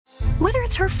Whether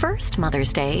it's her first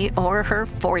Mother's Day or her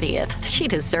 40th, she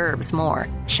deserves more.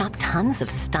 Shop tons of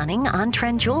stunning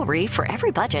on-trend jewelry for every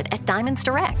budget at Diamonds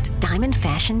Direct. Diamond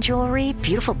fashion jewelry,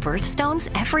 beautiful birthstones,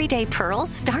 everyday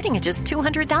pearls starting at just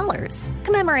 $200.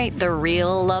 Commemorate the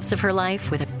real loves of her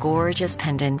life with a gorgeous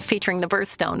pendant featuring the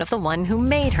birthstone of the one who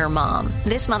made her mom.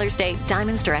 This Mother's Day,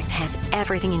 Diamonds Direct has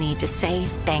everything you need to say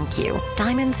thank you.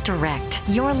 Diamonds Direct.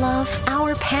 Your love,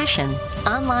 our passion.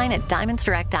 Online at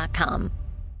diamondsdirect.com.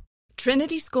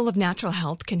 Trinity School of Natural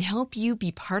Health can help you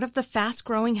be part of the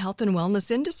fast-growing health and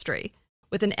wellness industry.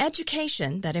 With an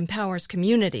education that empowers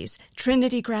communities,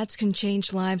 Trinity grads can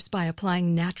change lives by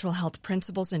applying natural health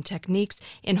principles and techniques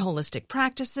in holistic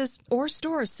practices or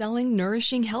stores selling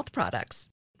nourishing health products.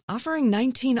 Offering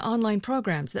 19 online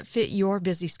programs that fit your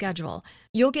busy schedule,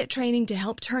 you'll get training to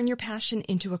help turn your passion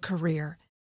into a career.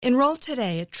 Enroll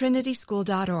today at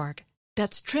trinityschool.org.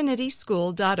 That's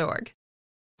trinityschool.org.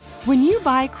 When you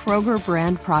buy Kroger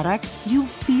brand products, you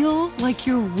feel like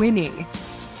you're winning.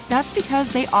 That's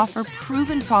because they offer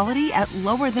proven quality at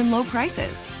lower than low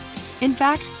prices. In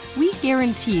fact, we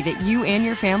guarantee that you and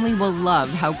your family will love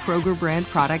how Kroger brand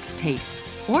products taste,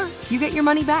 or you get your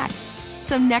money back.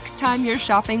 So next time you're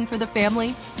shopping for the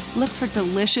family, look for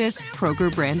delicious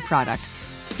Kroger brand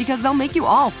products, because they'll make you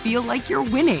all feel like you're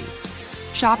winning.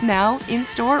 Shop now,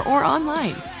 in-store, or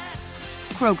online.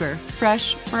 Kroger,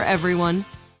 fresh for everyone.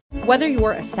 Whether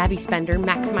you're a savvy spender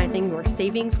maximizing your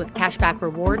savings with cashback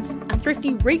rewards, a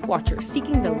thrifty rate watcher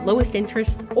seeking the lowest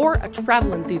interest, or a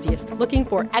travel enthusiast looking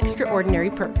for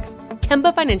extraordinary perks,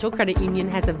 Kemba Financial Credit Union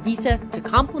has a visa to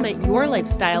complement your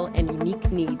lifestyle and unique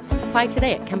needs. Apply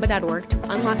today at Kemba.org to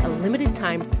unlock a limited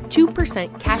time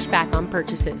 2% cash back on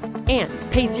purchases and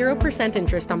pay 0%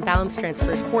 interest on balance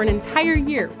transfers for an entire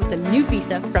year with a new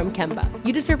visa from Kemba.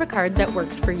 You deserve a card that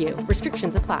works for you.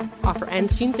 Restrictions apply. Offer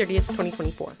ends June 30th,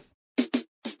 2024.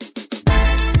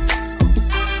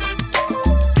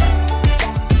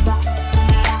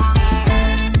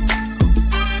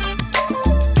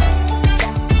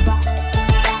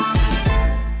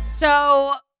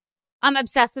 So I'm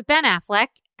obsessed with Ben Affleck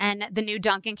and the new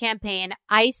Dunkin' campaign,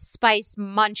 Ice Spice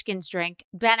Munchkins drink.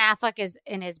 Ben Affleck is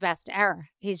in his best era.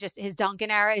 His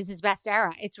Dunkin' era is his best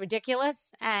era. It's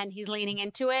ridiculous, and he's leaning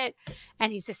into it,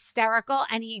 and he's hysterical,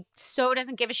 and he so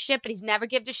doesn't give a shit, but he's never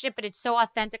given a shit, but it's so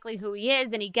authentically who he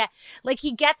is, and he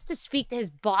gets to speak to his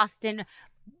Boston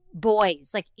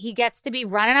boys. Like, he gets to be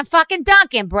running a fucking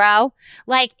Dunkin', bro.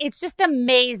 Like, it's just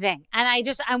amazing.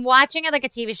 And I'm watching it like a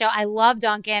TV show. I love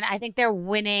Dunkin'. I think they're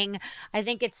winning. I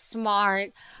think it's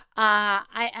smart.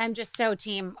 I'm just so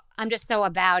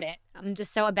about it.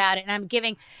 And I'm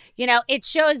giving, it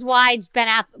shows why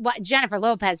Jennifer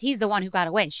Lopez, he's the one who got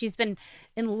away. She's been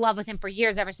in love with him for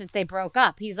years, ever since they broke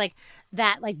up. He's like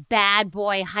that bad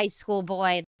boy, high school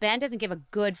boy. Ben doesn't give a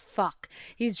good fuck.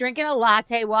 He's drinking a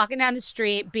latte, walking down the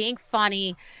street, being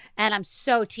funny. And I'm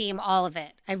so team all of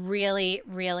it. I really,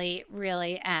 really,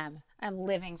 really am. I'm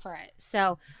living for it.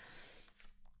 So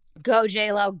go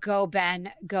J-Lo, go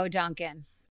Ben, go Dunkin'.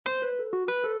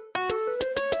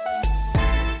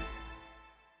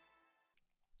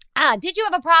 Did you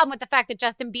have a problem with the fact that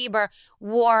Justin Bieber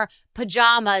wore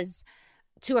pajamas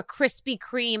to a Krispy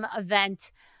Kreme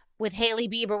event with Hailey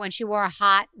Bieber when she wore a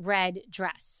hot red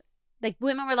dress? Like,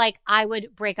 women were like, I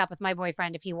would break up with my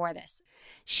boyfriend if he wore this.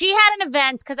 She had an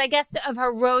event, because I guess of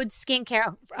her Rhode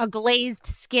skincare, a glazed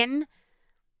skin.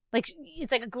 Like,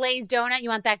 it's like a glazed donut. You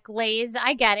want that glaze.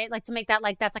 I get it. Like, to make that,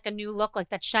 like, that's like a new look, like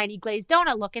that shiny glazed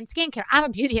donut look in skincare. I'm a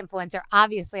beauty influencer.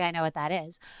 Obviously, I know what that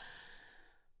is.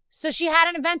 So she had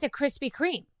an event at Krispy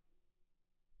Kreme.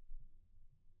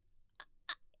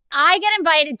 I get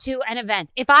invited to an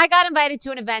event. If I got invited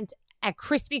to an event at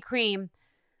Krispy Kreme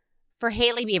for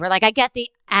Hailey Bieber, like,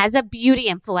 as a beauty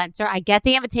influencer, I get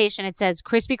the invitation. It says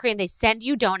Krispy Kreme. They send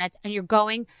you donuts and you're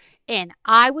going in.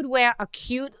 I would wear a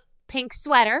cute pink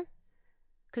sweater,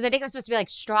 because I think it was supposed to be like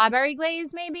strawberry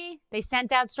glaze, maybe. They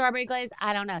sent out strawberry glaze.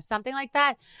 I don't know. Something like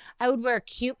that. I would wear a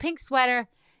cute pink sweater,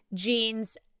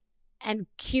 jeans, and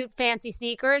cute fancy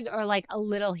sneakers, or like a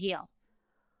little heel,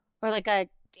 or like a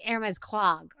Hermes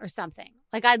clog or something.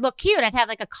 Like, I'd look cute. I'd have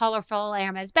like a colorful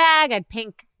Hermes bag, I'd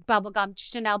pink bubblegum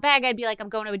Chanel bag. I'd be like, I'm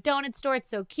going to a donut store.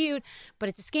 It's so cute, but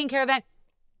it's a skincare event.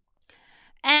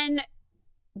 And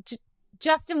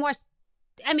Justin wore,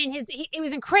 it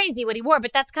wasn't crazy what he wore,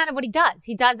 but that's kind of what he does.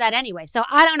 He does that anyway. So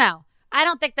I don't know. I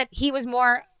don't think that he was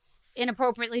more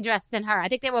inappropriately dressed than her. I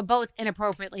think they were both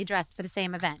inappropriately dressed for the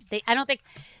same event. I don't think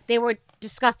they were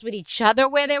discussed with each other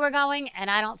where they were going, and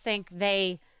I don't think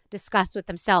they discussed with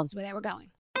themselves where they were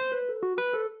going.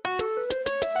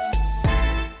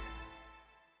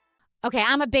 Okay,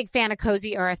 I'm a big fan of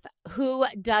Cozy Earth. Who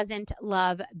doesn't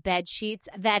love bed sheets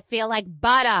that feel like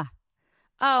butter?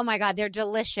 Oh my God, they're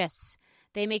delicious.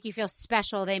 They make you feel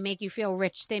special. They make you feel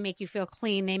rich. They make you feel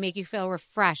clean. They make you feel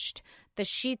refreshed. The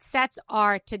sheet sets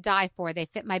are to die for. They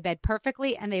fit my bed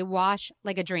perfectly and they wash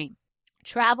like a dream.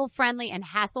 Travel friendly and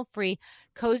hassle free,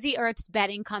 Cozy Earth's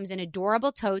bedding comes in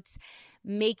adorable totes,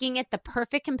 making it the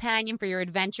perfect companion for your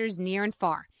adventures near and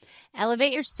far.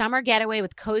 Elevate your summer getaway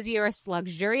with Cozy Earth's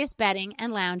luxurious bedding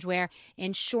and loungewear,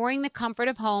 ensuring the comfort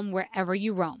of home wherever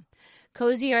you roam.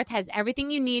 Cozy Earth has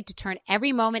everything you need to turn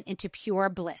every moment into pure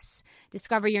bliss.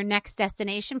 Discover your next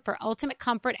destination for ultimate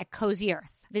comfort at Cozy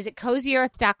Earth. Visit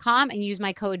CozyEarth.com and use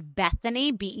my code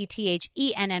Bethany,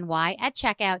 BETHENNY, at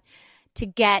checkout to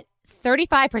get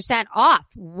 35%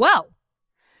 off. Whoa!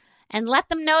 And let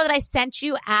them know that I sent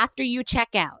you after you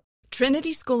check out.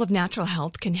 Trinity School of Natural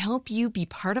Health can help you be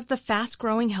part of the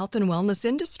fast-growing health and wellness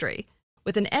industry.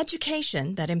 With an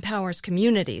education that empowers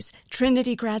communities,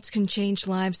 Trinity grads can change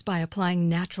lives by applying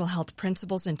natural health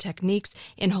principles and techniques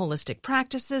in holistic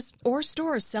practices or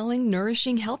stores selling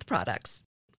nourishing health products.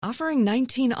 Offering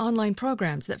 19 online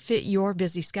programs that fit your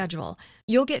busy schedule,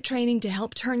 you'll get training to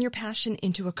help turn your passion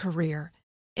into a career.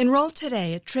 Enroll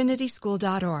today at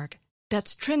trinityschool.org.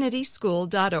 That's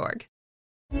trinityschool.org.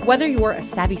 Whether you're a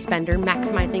savvy spender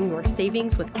maximizing your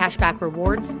savings with cashback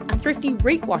rewards, a thrifty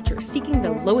rate watcher seeking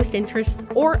the lowest interest,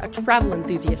 or a travel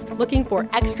enthusiast looking for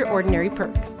extraordinary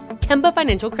perks, Kemba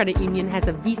Financial Credit Union has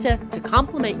a visa to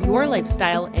complement your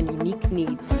lifestyle and unique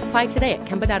needs. Apply today at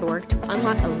Kemba.org to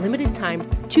unlock a limited time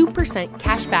 2%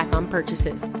 cash back on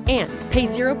purchases and pay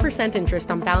 0% interest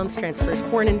on balance transfers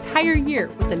for an entire year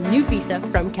with a new visa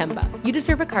from Kemba. You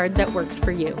deserve a card that works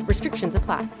for you. Restrictions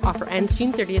apply. Offer ends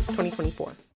June 30th,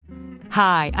 2024.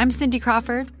 Hi, I'm Cindy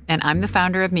Crawford, and I'm the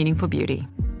founder of Meaningful Beauty.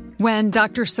 When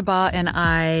Dr. Sabah and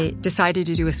I decided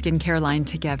to do a skincare line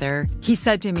together, he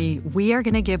said to me, we are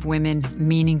going to give women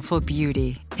meaningful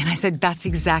beauty. And I said, that's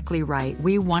exactly right.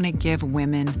 We want to give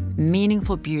women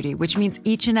meaningful beauty, which means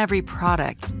each and every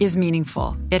product is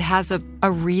meaningful. It has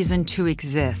a reason to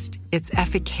exist. It's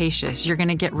efficacious. You're going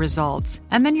to get results.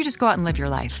 And then you just go out and live your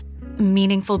life.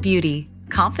 Meaningful Beauty.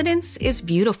 Confidence is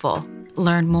beautiful.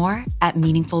 Learn more at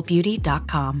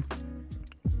meaningfulbeauty.com.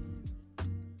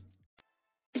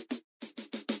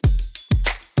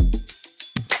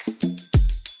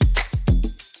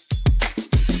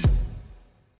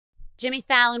 Jimmy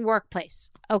Fallon workplace.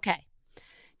 Okay.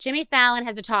 Jimmy Fallon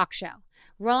has a talk show.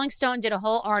 Rolling Stone did a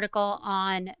whole article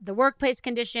on the workplace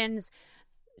conditions,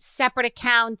 separate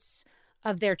accounts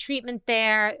of their treatment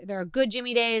there. There are good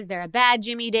Jimmy days, there are bad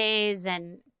Jimmy days,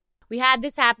 and we had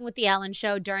this happen with the Ellen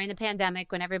Show during the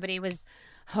pandemic when everybody was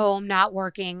home, not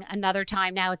working. Another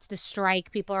time now it's the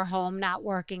strike. People are home, not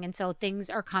working, and so things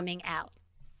are coming out.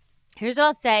 Here's what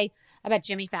I'll say about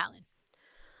Jimmy Fallon.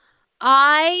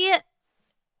 I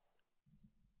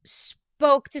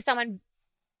spoke to someone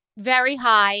very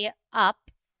high up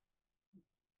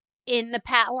in the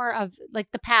power of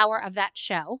that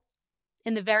show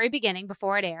in the very beginning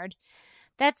before it aired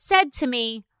that said to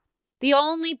me, the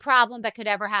only problem that could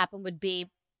ever happen would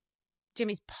be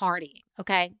Jimmy's partying,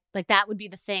 okay? Like that would be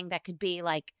the thing that could be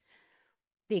like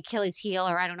the Achilles heel,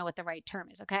 or I don't know what the right term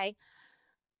is, okay?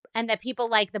 And that people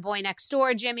like the boy next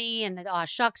door Jimmy and the aw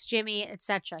shucks Jimmy,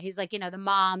 etc. He's like, the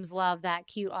moms love that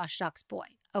cute aw shucks boy.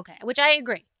 Okay, which I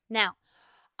agree. Now,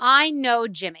 I know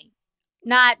Jimmy.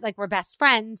 Not like we're best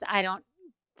friends. I don't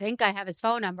think I have his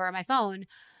phone number on my phone.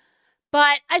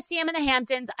 But I see him in the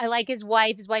Hamptons. I like his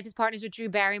wife. His wife is partners with Drew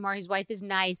Barrymore. His wife is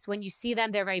nice. When you see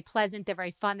them, they're very pleasant. They're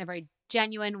very fun. They're very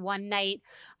genuine. One night,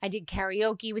 I did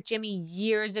karaoke with Jimmy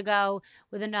years ago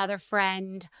with another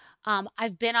friend.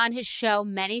 I've been on his show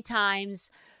many times.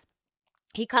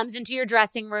 He comes into your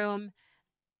dressing room.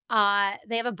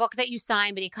 They have a book that you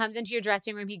sign, but he comes into your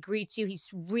dressing room. He greets you. He's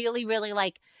really, really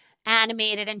like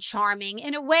animated and charming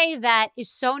in a way that is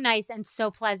so nice and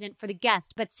so pleasant for the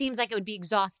guest, but seems like it would be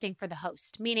exhausting for the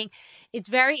host, meaning it's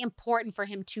very important for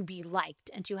him to be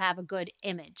liked and to have a good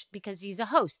image because he's a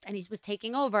host and he was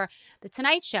taking over the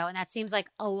Tonight Show. And that seems like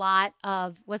a lot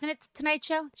of, wasn't it Tonight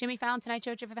Show? Jimmy Fallon, Tonight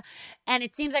Show, Jimmy Fallon. And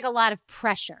it seems like a lot of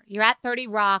pressure. You're at 30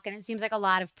 Rock and it seems like a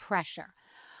lot of pressure.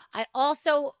 I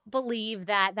also believe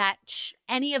that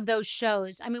any of those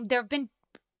shows, I mean, there have been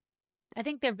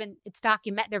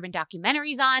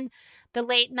documentaries on the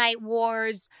late night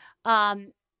wars.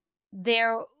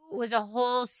 There was a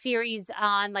whole series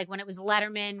on like when it was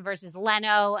Letterman versus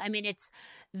Leno. I mean, it's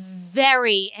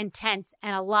very intense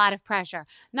and a lot of pressure.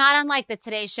 Not unlike the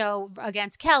Today Show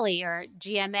against Kelly or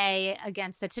GMA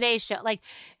against the Today Show. Like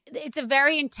it's a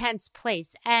very intense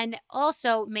place. And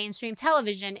also mainstream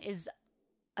television is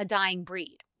a dying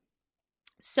breed.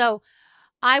 So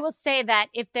I will say that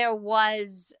if there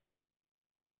was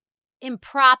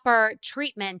improper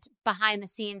treatment behind the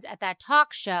scenes at that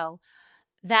talk show,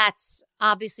 that's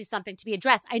obviously something to be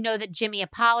addressed. I know that Jimmy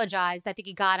apologized. I think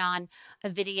he got on a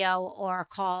video or a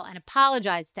call and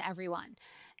apologized to everyone.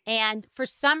 And for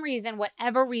some reason,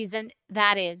 whatever reason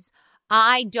that is,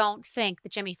 I don't think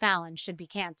that Jimmy Fallon should be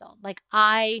canceled. Like,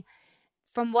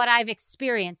 from what I've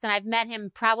experienced, and I've met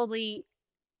him probably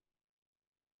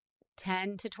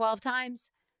 10 to 12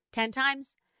 times, 10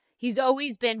 times. He's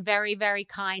always been very, very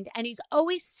kind. And he's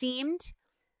always seemed,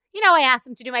 I asked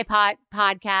him to do my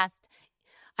podcast.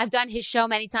 I've done his show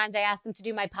many times. I asked him to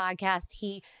do my podcast.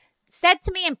 He said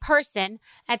to me in person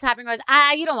at Top and goes,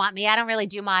 you don't want me. I don't really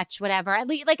do much, whatever. At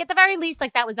the very least,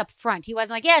 like, that was up front. He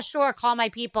wasn't like, yeah, sure, call my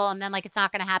people. And then, like, it's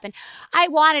not going to happen. I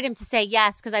wanted him to say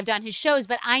yes because I've done his shows,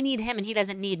 but I need him and he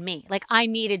doesn't need me. Like, I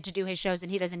needed to do his shows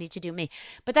and he doesn't need to do me.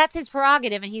 But that's his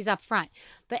prerogative and he's up front.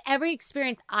 But every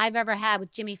experience I've ever had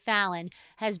with Jimmy Fallon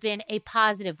has been a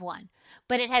positive one.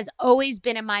 But it has always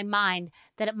been in my mind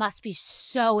that it must be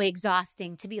so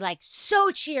exhausting to be, like, so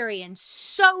cheery and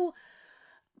so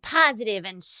positive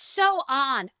and so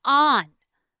on and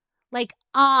liked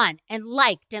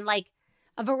and like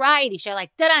a variety show,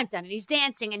 like dun-dun-dun, and he's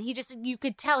dancing and you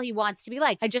could tell he wants to be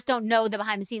liked. I just don't know the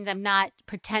behind the scenes. I'm not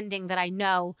pretending that I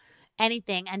know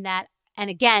anything. And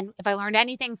again, if I learned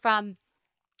anything from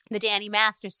the Danny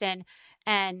Masterson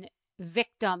and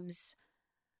victims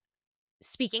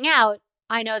speaking out,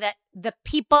 I know that the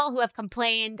people who have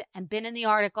complained and been in the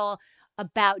article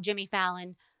about Jimmy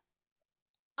Fallon,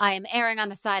 I am erring on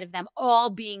the side of them all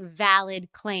being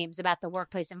valid claims about the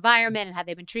workplace environment and how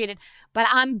they've been treated. But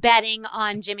I'm betting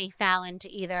on Jimmy Fallon to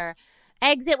either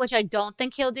exit, which I don't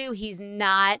think he'll do. He's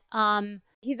not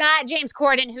James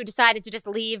Corden, who decided to just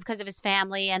leave because of his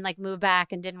family and like move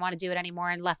back and didn't want to do it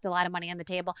anymore and left a lot of money on the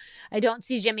table. I don't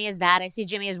see Jimmy as that. I see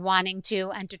Jimmy as wanting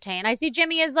to entertain. I see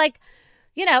Jimmy as like,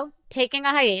 taking a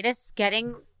hiatus,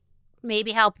 getting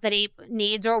maybe help that he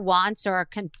needs or wants, or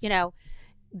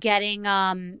getting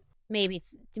maybe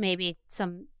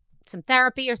some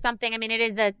therapy or something. I mean, it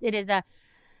is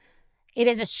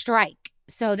a strike,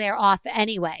 so they're off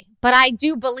anyway. But I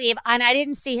do believe, and I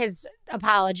didn't see his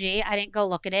apology. I didn't go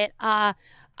look at it.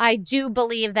 I do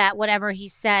believe that whatever he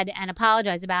said and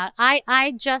apologized about,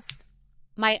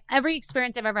 every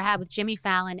experience I've ever had with Jimmy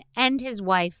Fallon and his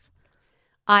wife,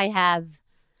 I have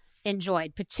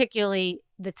enjoyed, particularly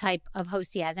the type of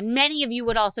host he has. And many of you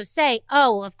would also say,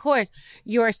 oh, well, of course,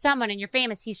 you're someone and you're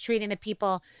famous. He's treating the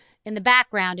people in the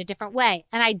background a different way.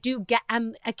 And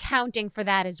I'm accounting for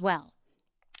that as well.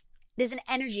 There's an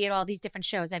energy at all these different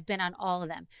shows. I've been on all of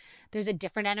them. There's a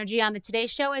different energy on the Today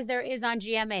Show as there is on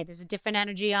GMA. There's a different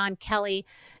energy on Kelly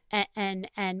and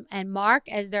Mark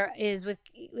as there is with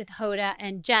Hoda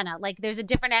and Jenna. Like, there's a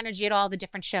different energy at all the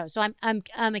different shows. So I'm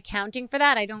accounting for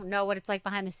that. I don't know what it's like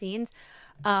behind the scenes.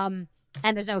 And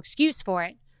there's no excuse for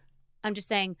it. I'm just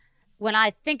saying, when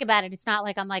I think about it, it's not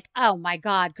like I'm like, oh my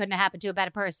God, couldn't have happened to a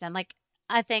better person. Like,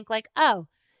 I think like, oh,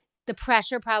 the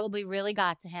pressure probably really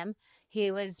got to him.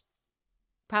 He was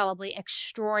probably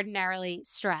extraordinarily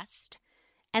stressed.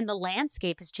 And the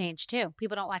landscape has changed too.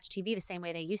 People don't watch TV the same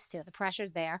way they used to. The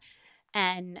pressure's there.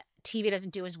 And TV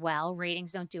doesn't do as well.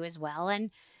 Ratings don't do as well.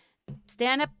 And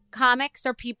stand-up comics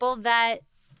are people that,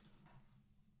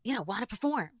 want to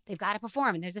perform. They've got to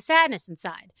perform. And there's a sadness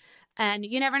inside. And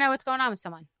you never know what's going on with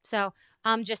someone. So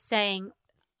I'm just saying,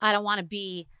 I don't want to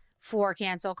be for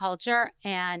cancel culture.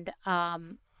 And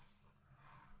I'm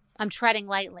treading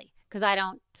lightly because I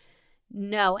don't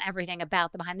know everything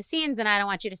about the behind the scenes. And I don't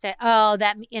want you to say, oh,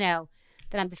 that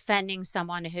I'm defending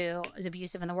someone who is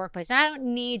abusive in the workplace. And I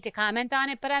don't need to comment on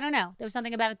it, but I don't know. There was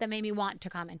something about it that made me want to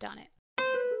comment on it.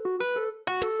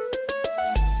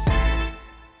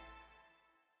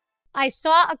 I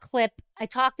saw a clip. I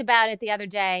talked about it the other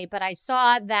day, but I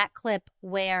saw that clip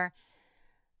where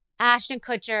Ashton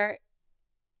Kutcher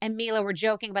and Mila were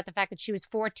joking about the fact that she was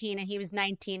 14 and he was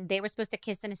 19. They were supposed to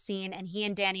kiss in a scene, and he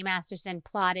and Danny Masterson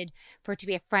plotted for it to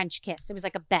be a French kiss. It was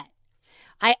like a bet.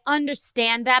 I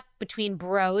understand that between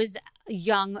bros,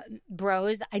 young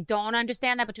bros. I don't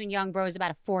understand that between young bros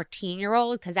about a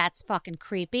 14-year-old because that's fucking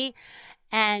creepy.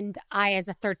 And I, as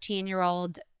a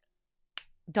 13-year-old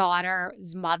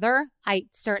daughter's mother, I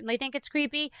certainly think it's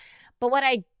creepy. But what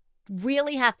I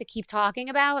really have to keep talking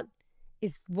about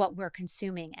is what we're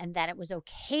consuming, and that it was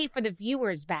okay for the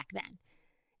viewers back then.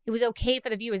 It was okay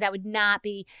for the viewers. That would not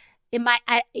be, it might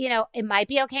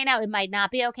be okay now. It might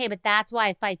not be okay, but that's why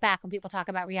I fight back when people talk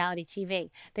about reality TV.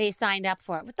 They signed up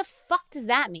for it. What the fuck does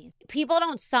that mean? People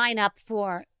don't sign up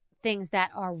for things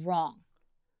that are wrong.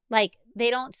 Like, they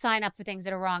don't sign up for things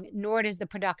that are wrong, nor does the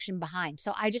production behind.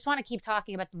 So I just want to keep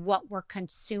talking about what we're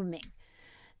consuming,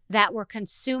 that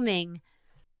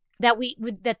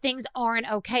things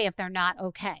aren't okay if they're not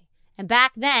okay. And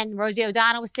back then, Rosie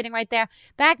O'Donnell was sitting right there.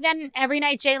 Back then, every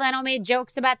night Jay Leno made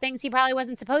jokes about things he probably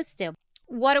wasn't supposed to.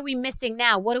 What are we missing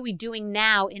now? What are we doing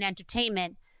now in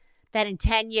entertainment that in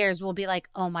 10 years we'll be like,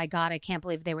 oh my God, I can't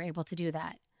believe they were able to do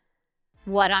that?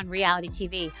 What on reality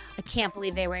TV? I can't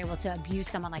believe they were able to abuse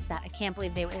someone like that. I can't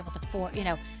believe they were able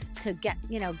to get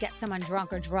someone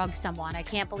drunk or drug someone. I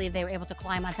can't believe they were able to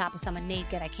climb on top of someone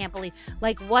naked. I can't believe,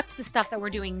 like, what's the stuff that we're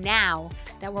doing now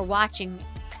that we're watching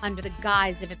under the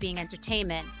guise of it being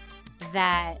entertainment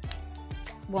that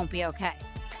won't be okay?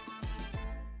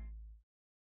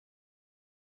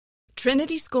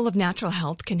 Trinity School of Natural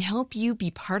Health can help you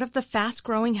be part of the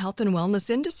fast-growing health and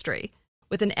wellness industry.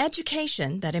 With an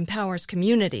education that empowers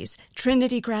communities,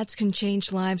 Trinity grads can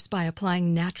change lives by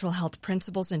applying natural health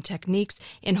principles and techniques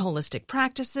in holistic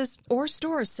practices or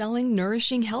stores selling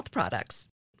nourishing health products.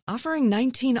 Offering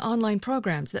 19 online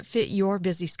programs that fit your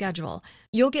busy schedule,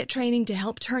 you'll get training to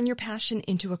help turn your passion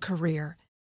into a career.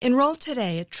 Enroll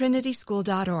today at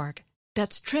trinityschool.org.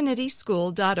 That's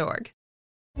trinityschool.org.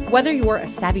 Whether you're a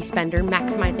savvy spender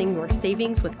maximizing your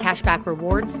savings with cashback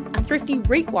rewards, a thrifty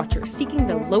rate watcher seeking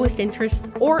the lowest interest,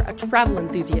 or a travel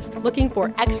enthusiast looking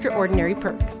for extraordinary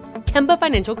perks, Kemba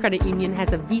Financial Credit Union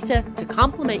has a visa to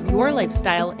complement your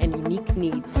lifestyle and unique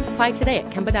needs. Apply today at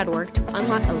Kemba.org to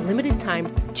unlock a limited-time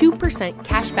 2%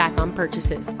 cash back on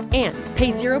purchases and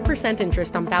pay 0%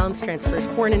 interest on balance transfers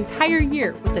for an entire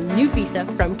year with a new visa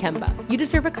from Kemba. You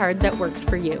deserve a card that works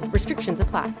for you. Restrictions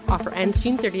apply. Offer ends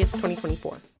June 30th,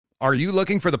 2024. Are you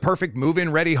looking for the perfect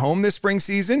move-in ready home this spring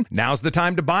season? Now's the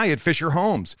time to buy at Fisher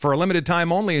Homes. For a limited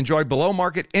time only, enjoy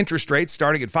below-market interest rates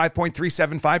starting at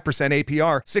 5.375%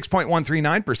 APR,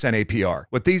 6.139% APR.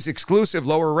 With these exclusive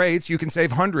lower rates, you can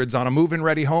save hundreds on a move-in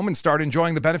ready home and start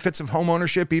enjoying the benefits of home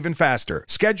ownership even faster.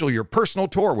 Schedule your personal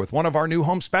tour with one of our new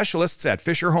home specialists at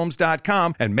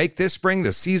FisherHomes.com and make this spring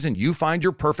the season you find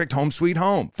your perfect home sweet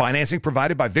home. Financing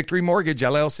provided by Victory Mortgage,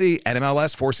 LLC,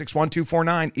 NMLS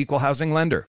 461249, Equal Housing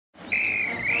Lender.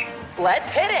 Let's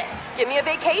hit it. Give me a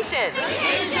vacation.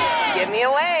 Vacation. Give me a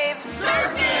wave.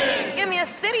 Surfing. Give me a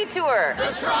city tour.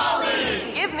 The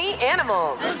trolley. Give me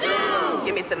animals. The zoo.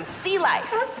 Give me some sea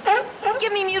life.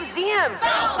 Give me museums.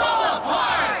 Balboa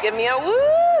Park. Give me a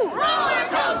woo. Roller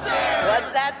coaster.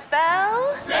 What's that spell?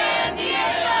 San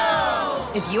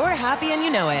Diego. If you're happy and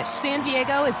you know it, San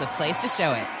Diego is the place to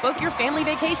show it. Book your family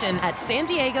vacation at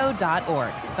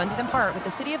sandiego.org. Funded in part with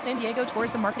the City of San Diego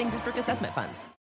Tourism Marketing District Assessment Funds.